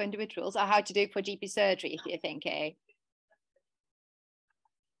do it for individuals, or how to do it for GP surgery, if you're thinking?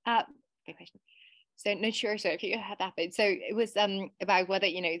 Good question. So not sure, so if you had that bit. So it was about whether,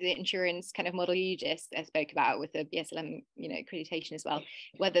 you know, the insurance kind of model you just spoke about with the BSLM, you know, accreditation as well,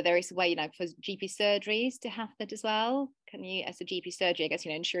 whether there is a way, you know, for GP surgeries to have that as well. Can you, as a GP surgery, I guess,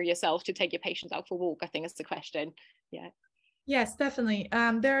 you know, insure yourself to take your patients out for a walk? I think is the question. Yeah. Yes, definitely.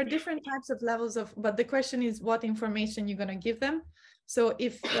 There are different types of levels of, but the question is what information you're going to give them. So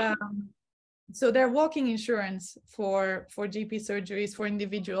if so there are walking insurance for GP surgeries for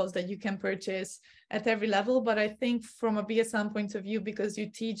individuals that you can purchase at every level. But I think from a BSLM point of view, because you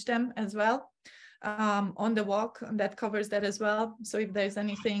teach them as well on the walk, that covers that as well. So if there's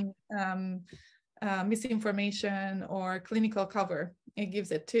anything misinformation or clinical cover, it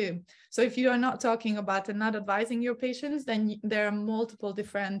gives it too. So if you are not talking about and not advising your patients, then there are multiple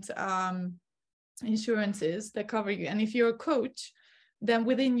different insurances that cover you. And if you're a coach, then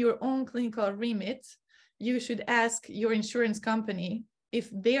within your own clinical remit, you should ask your insurance company if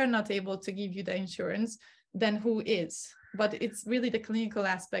they are not able to give you the insurance, then who is? But it's really the clinical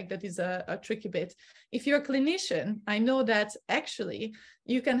aspect that is a tricky bit. If you're a clinician, I know that actually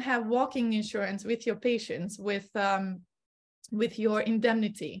you can have walking insurance with your patients with your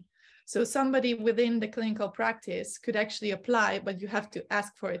indemnity. So somebody within the clinical practice could actually apply, but you have to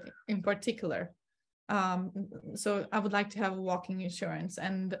ask for it in particular. So I would like to have a walking insurance,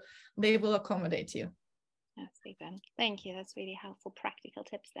 and they will accommodate you. That's super. Thank you. That's really helpful practical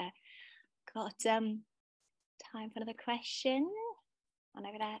tips there. Got time for another question? On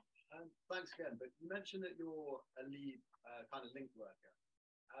over there. Thanks again, but you mentioned that you're a lead kind of link worker.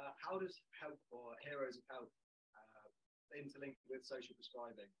 How does help or Heroes of Health interlink with social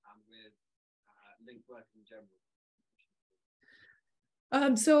prescribing and with link working in general?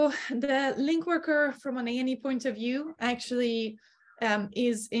 So the link worker from an A&E point of view actually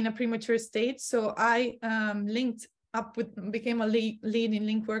is in a premature state. So I linked became a lead in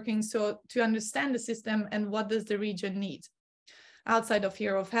link working, so to understand the system and what does the region need. Outside of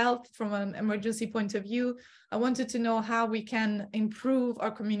Hero of Health, from an emergency point of view, I wanted to know how we can improve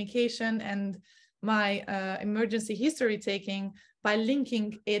our communication and my emergency history taking by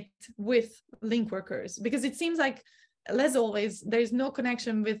linking it with link workers, because it seems like, as always, there's no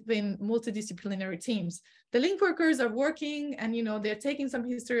connection within multidisciplinary teams. The link workers are working and, you know, they're taking some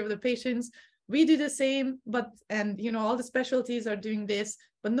history of the patients. We do the same, and you know, all the specialties are doing this,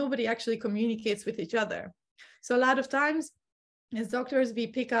 but nobody actually communicates with each other. So a lot of times, as doctors, we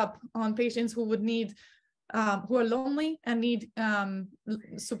pick up on patients who would need, who are lonely and need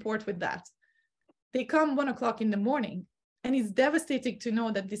support with that. They come 1 o'clock in the morning, and it's devastating to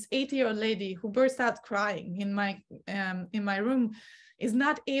know that this 80-year-old lady who burst out crying in my room is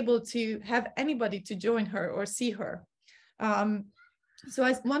not able to have anybody to join her or see her. So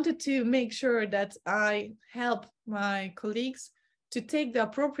I wanted to make sure that I help my colleagues to take the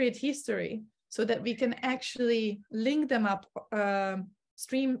appropriate history so that we can actually link them up,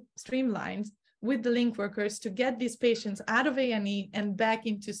 streamlined with the link workers to get these patients out of A&E and back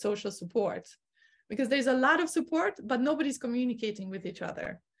into social support. Because there's a lot of support, but nobody's communicating with each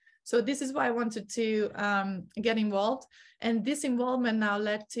other. So this is why I wanted to get involved. And this involvement now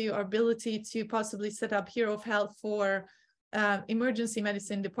led to our ability to possibly set up Hero of Health for emergency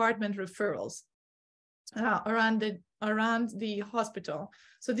medicine department referrals around the hospital.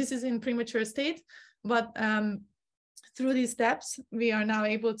 So this is in premature state, but through these steps, we are now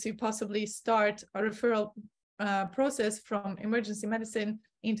able to possibly start a referral process from emergency medicine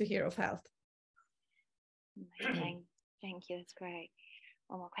into Hero of Health. Amazing. Thank you. That's great.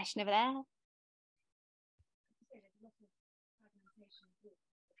 One more question over there.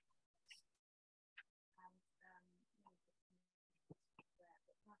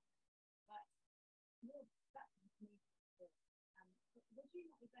 Would you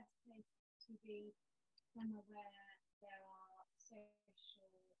not be best placed to be somewhere where there are social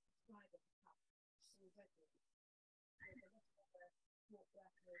prescribing hubs already? There's a lot of other support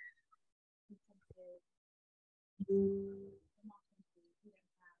workers, intensive, emergencies who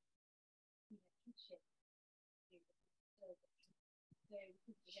don't have, you know, kitchen to do the service. So we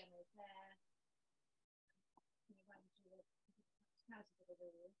could be demos there. You know, when you were houses of the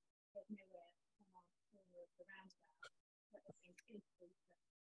rules, there's nowhere on our corner of the roundabout, but there's things easily to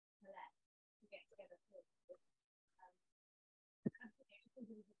collect, to get together for it. I think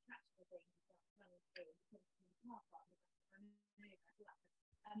it was a practical thing about running through because in the car park, I know that.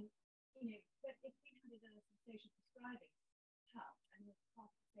 You know, but if we had a social prescribing hub and was part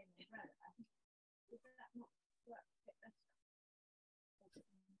of the same umbrella, would that not work a bit better?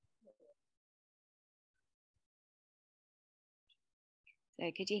 So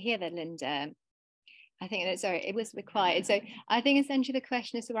could you hear that, Linda? I think that, sorry, it was required. So I think essentially the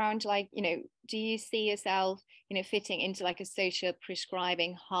question is around, like, you know, do you see yourself, you know, fitting into like a social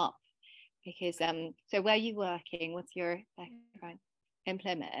prescribing hub? Because so where are you working? What's your background? In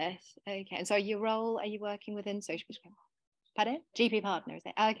Plymouth. Okay. And so your role, are you working within social prescribing? Pardon? GP partner, is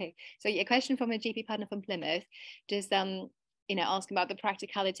it? Okay. So a question from a GP partner from Plymouth, does you know, asking about the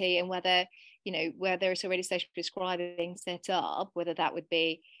practicality and whether, you know, where there's already social prescribing set up, whether that would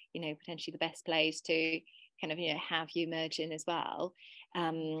be, you know, potentially the best place to kind of, you know, have you merge in as well.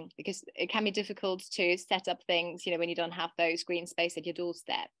 Because it can be difficult to set up things, you know, when you don't have those green space at your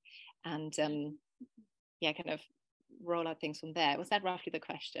doorstep, and yeah, kind of roll out things from there. Was that roughly the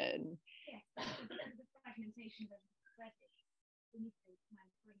question? Yes, the fragmentation of already, we need to kind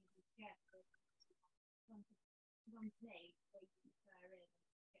of bring it together one place where you can refer in and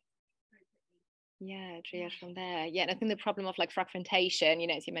get appropriately. Yeah, triage from there. Yeah, and I think the problem of like fragmentation, you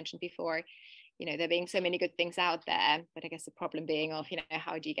know, as you mentioned before, you know, there being so many good things out there, but I guess the problem being of, you know,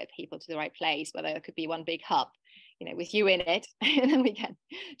 how do you get people to the right place, whether it could be one big hub, you know, with you in it, and then we can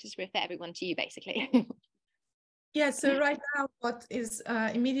just refer everyone to you, basically. Yeah, so right now what is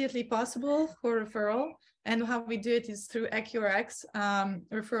immediately possible for referral and how we do it is through AccuRx,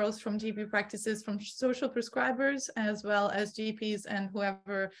 referrals from GP practices, from social prescribers, as well as GPs and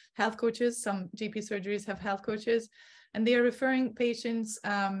whoever health coaches. Some GP surgeries have health coaches, and they are referring patients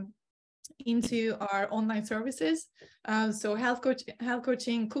into our online services. So health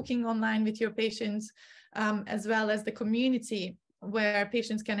coaching, cooking online with your patients, as well as the community where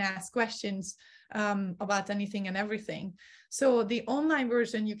patients can ask questions about anything and everything. So the online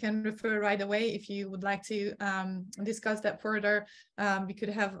version, you can refer right away if you would like to discuss that further. We could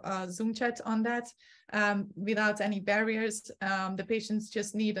have a Zoom chat on that without any barriers. The patients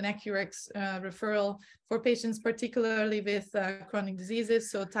just need an AccuRx referral for patients particularly with chronic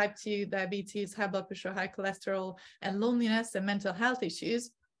diseases, so type 2 diabetes, high blood pressure, high cholesterol, and loneliness and mental health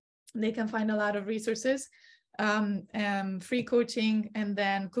issues. They can find a lot of resources, free coaching, and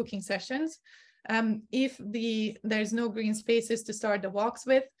then cooking sessions. If there's no green spaces to start the walks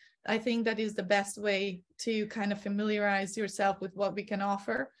with, I think that is the best way to kind of familiarize yourself with what we can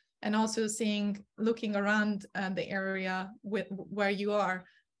offer, and also looking around the area where you are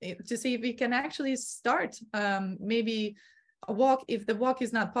to see if we can actually start maybe a walk. If the walk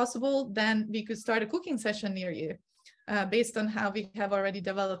is not possible, then we could start a cooking session near you based on how we have already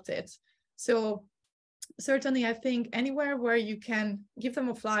developed it. So certainly, I think anywhere where you can give them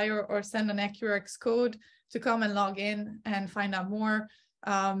a flyer or send an AccuRx code to come and log in and find out more,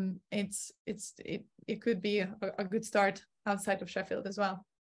 it could be a good start outside of Sheffield as well.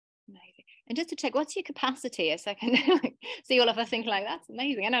 Amazing. And just to check, what's your capacity? So I can see all of us thinking like, that's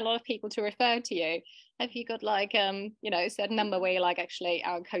amazing. I know a lot of people to refer to you. Have you got like a certain number where you're like, actually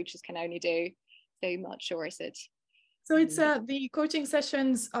our coaches can only do so much, or is it? So it's the coaching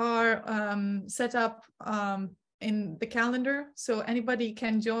sessions are set up in the calendar, so anybody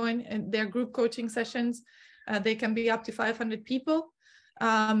can join in their group coaching sessions. They can be up to 500 people.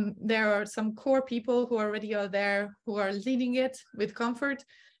 There are some core people who already are there who are leading it with comfort,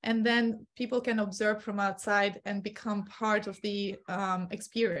 and then people can observe from outside and become part of the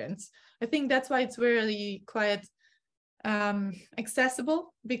experience. I think that's why it's really quite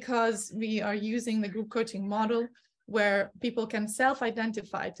accessible, because we are using the group coaching model where people can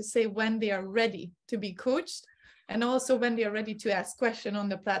self-identify to say when they are ready to be coached, and also when they are ready to ask questions on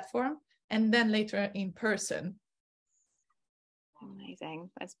the platform, and then later in person.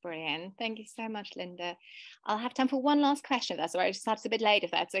 Amazing. That's brilliant. Thank you so much, Linda. I'll have time for one last question, if that's all right. It starts a bit late,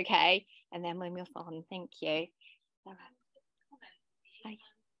 if that's okay, and then we'll move on. Thank you. All right. Hi.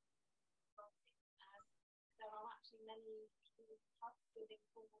 There are actually many hubs within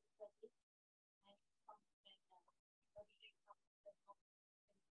Cornwall already, and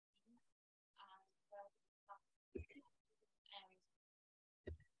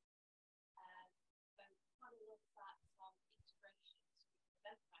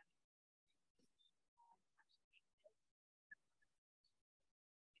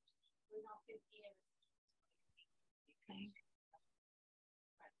Okay.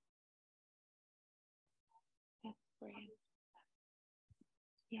 That's brilliant.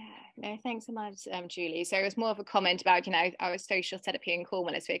 Yeah, no, thanks so much, Julie. So it was more of a comment about, our social setup here in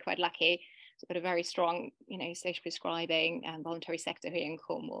Cornwall. It's really quite lucky. We've got a very strong, social prescribing and voluntary sector here in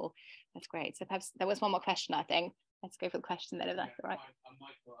Cornwall. That's great. So perhaps there was one more question, I think. Let's go for the question then, if that's all right. I'm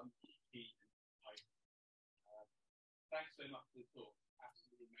Michael. I'm GP. Thanks so much for the talk.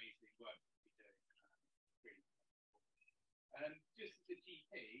 Absolutely amazing work you're doing. Just as a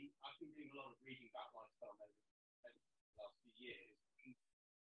GP, I've been doing a lot of reading about lifestyle medicine over the last few years.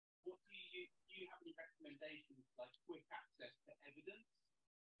 What do you have any recommendations, like quick access to evidence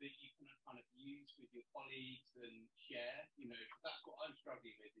that you can kind of use with your colleagues and share? That's what I'm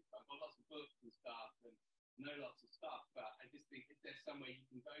struggling with. I've got lots of books and stuff and know lots of stuff, but I just think if there's somewhere you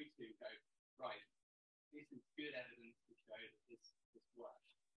can go to, right, this is good evidence to show that this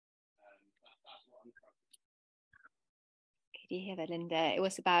works. That's what I'm struggling with. Could you hear that, Linda? It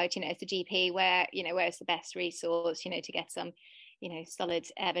was about, as a GP, where's the best resource, to get some solid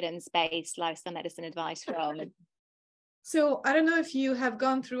evidence-based lifestyle medicine advice from. So I don't know if you have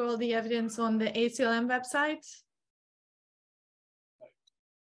gone through all the evidence on the ACLM website.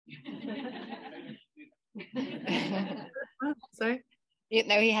 Sorry?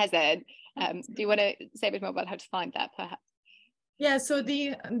 No, he hasn't. Do you want to say a bit more about how to find that, perhaps? Yeah, so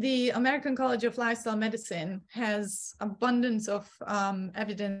the American College of Lifestyle Medicine has abundance of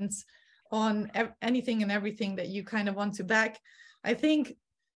evidence on anything and everything that you kind of want to back. I think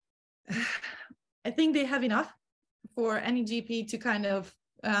they have enough for any GP to kind of,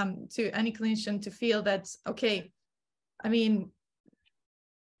 to any clinician to feel that, okay, I mean,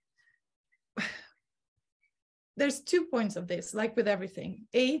 there's 2 points of this, like with everything.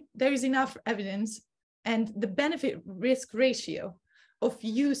 A, there is enough evidence, and the benefit risk ratio of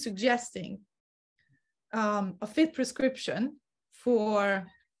you suggesting a fit prescription for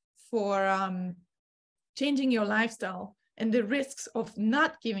changing your lifestyle, and the risks of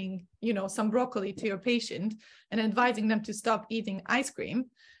not giving, some broccoli to your patient and advising them to stop eating ice cream,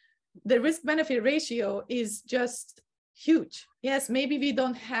 the risk benefit ratio is just huge. Yes, maybe we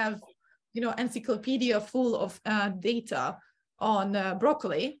don't have encyclopedia full of data on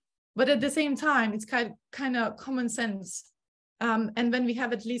broccoli, but at the same time, it's kind of common sense. And when we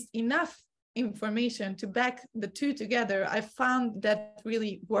have at least enough information to back the two together, I found that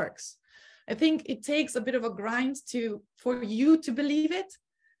really works. I think it takes a bit of a grind for you to believe it.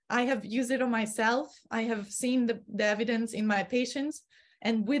 I have used it on myself. I have seen the evidence in my patients.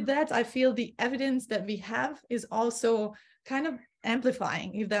 And with that, I feel the evidence that we have is also kind of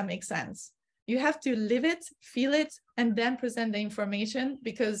amplifying, if that makes sense. You have to live it, feel it, and then present the information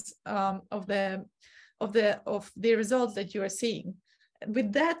because of the results that you are seeing.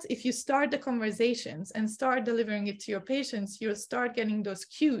 With that, if you start the conversations and start delivering it to your patients, you'll start getting those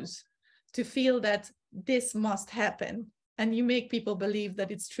cues to feel that this must happen. And you make people believe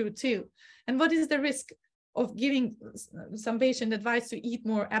that it's true too. And what is the risk of giving some patient advice to eat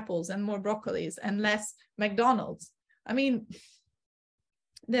more apples and more broccolis and less McDonald's? I mean,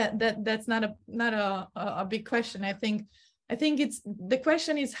 that's not a big question. I think the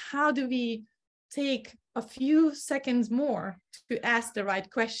question is, how do we take a few seconds more to ask the right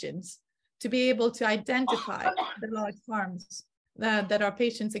questions, to be able to identify the large harms that our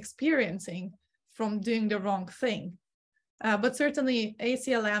patients experiencing from doing the wrong thing. But certainly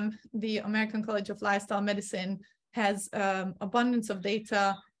ACLM, the American College of Lifestyle Medicine, has abundance of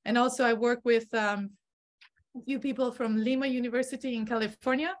data. And also I work with a few people from Lima University in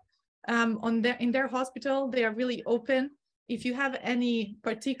California. In their hospital, they are really open. If you have any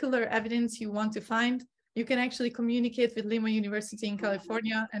particular evidence you want to find, you can actually communicate with Lima University in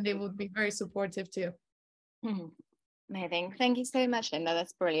California, and they would be very supportive too. Amazing. Thank you so much, Linda.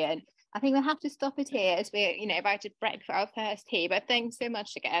 That's brilliant. I think we'll have to stop it here as we're, about to break for our first tea. But thanks so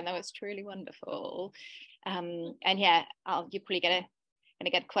much again. That was truly wonderful. And yeah, you're probably going to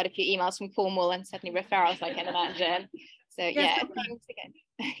get quite a few emails from Cornwall and certainly referrals, I can imagine. So yes, thanks again.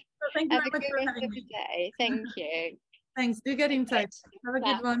 So thank you very much for having me. Thank you. Thanks. Do get in touch. Have a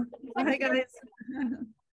good one. Bye, guys.